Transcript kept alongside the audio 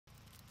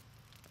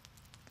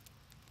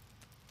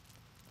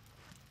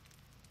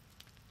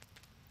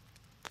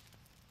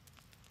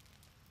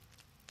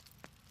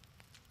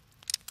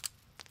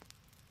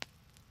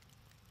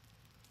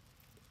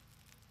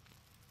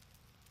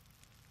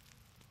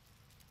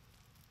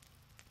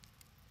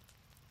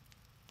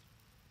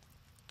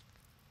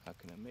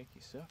can I make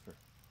you suffer,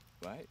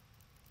 right?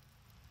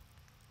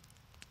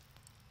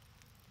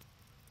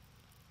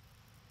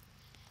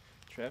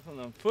 Traveling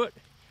on foot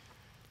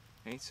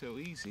ain't so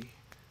easy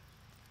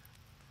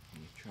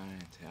when you're trying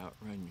to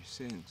outrun your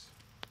sins.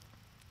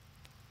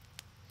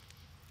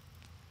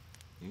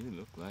 You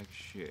look like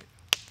shit.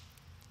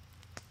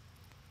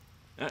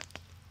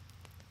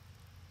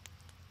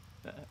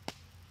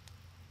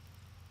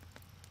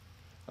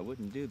 I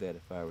wouldn't do that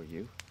if I were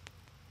you.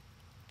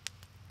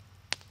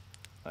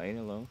 I ain't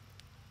alone.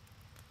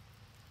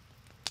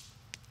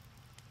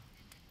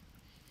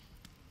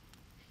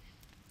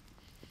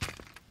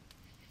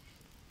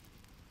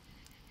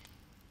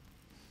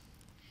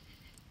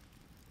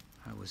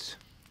 I was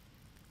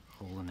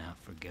holding out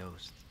for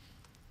ghosts.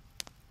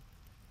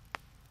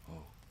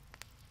 Oh.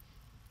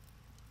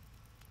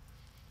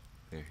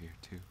 They're here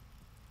too.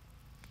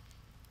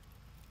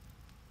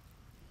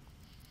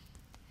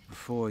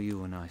 Before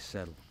you and I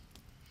settle,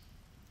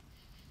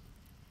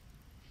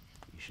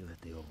 you should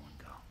let the old one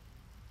go.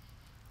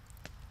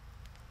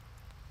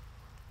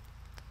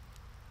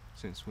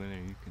 Since when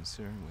are you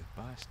concerned with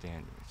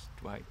bystanders,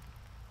 Dwight?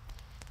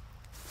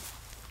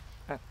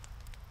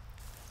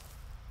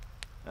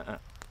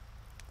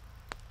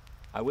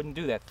 I wouldn't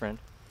do that, friend.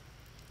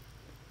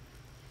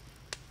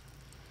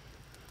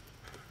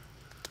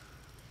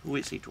 Who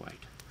is he, Dwight?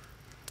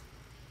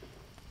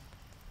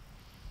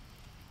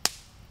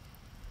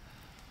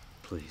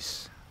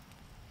 Please.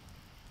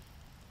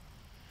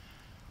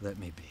 Let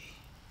me be.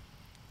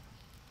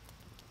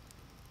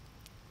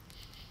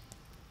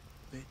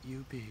 Let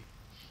you be.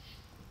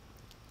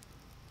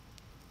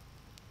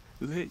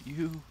 Let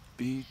you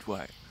be,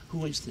 Dwight.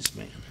 Who is this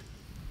man?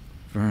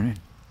 Vernon?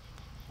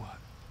 What?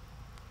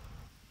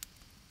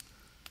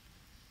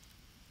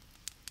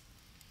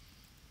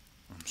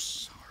 I'm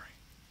sorry.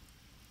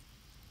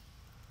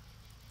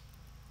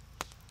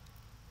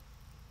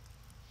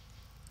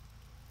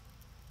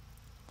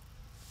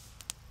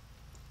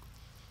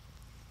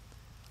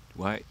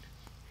 Dwight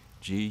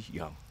G.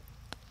 Young.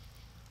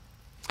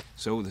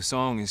 So the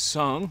song is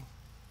sung,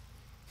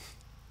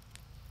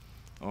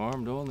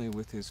 armed only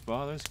with his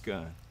father's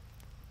gun.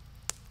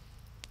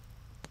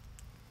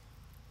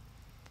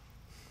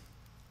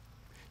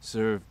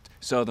 Served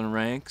Southern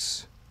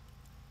ranks,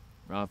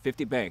 robbed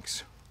 50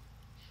 banks,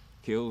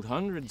 killed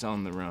hundreds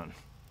on the run.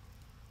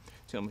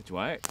 Tell me,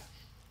 Dwight,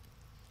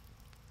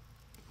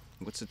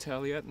 what's the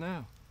tally at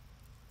now?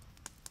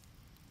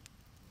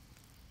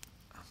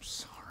 I'm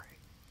sorry.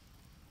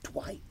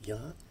 Dwight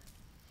Young?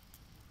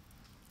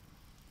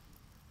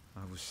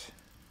 I was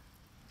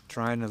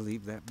trying to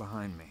leave that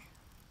behind me.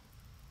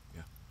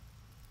 Yeah.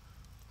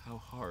 How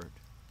hard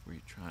were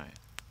you trying?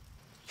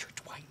 You're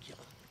Dwight Young.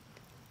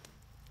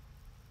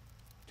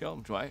 Tell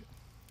him, Dwight.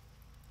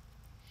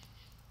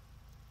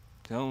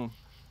 Tell him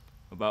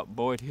about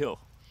Boyd Hill.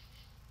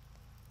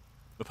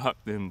 About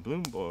them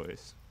Bloom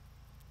boys.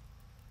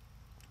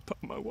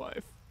 About my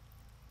wife.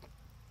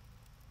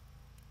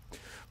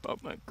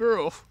 About my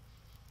girl.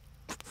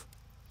 It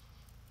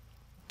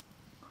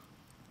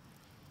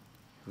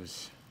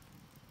was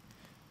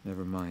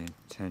never my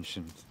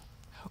intention.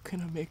 How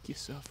can I make you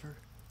suffer?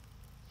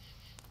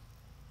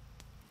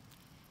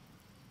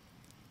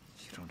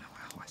 You don't know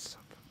how I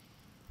suffer.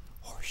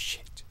 Horse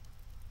shit.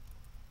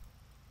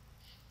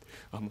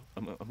 I'm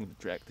gonna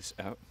drag this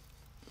out.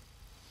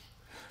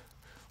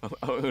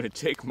 I'm gonna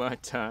take my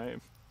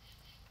time.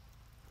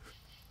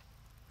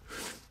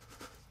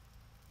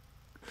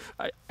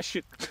 I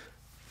should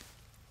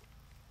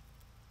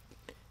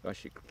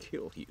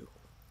kill you.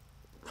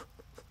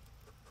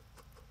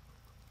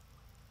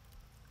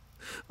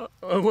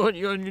 I want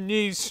you on your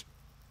knees.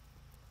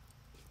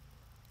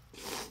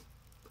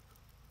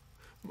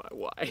 My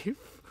wife.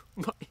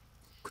 My...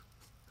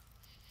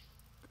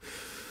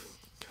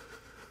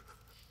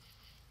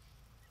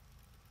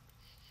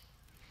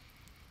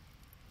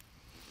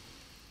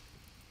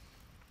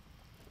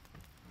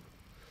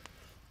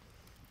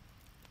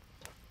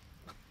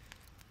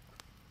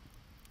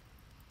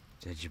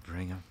 Did you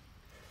bring him?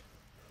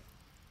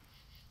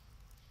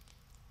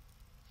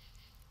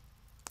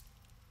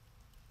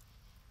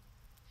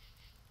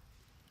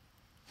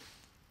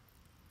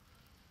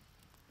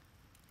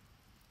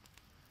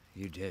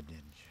 You did,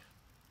 didn't you?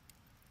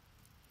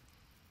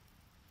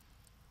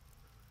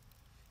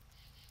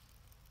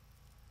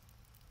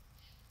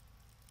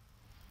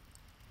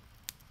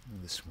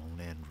 This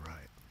won't end right.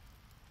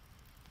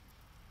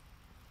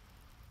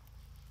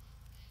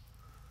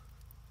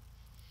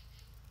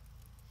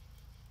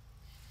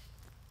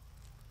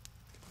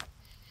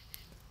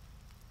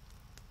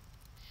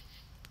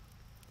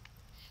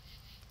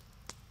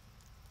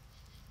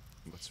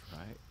 What's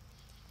right?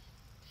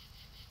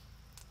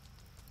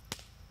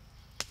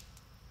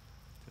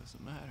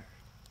 Doesn't matter.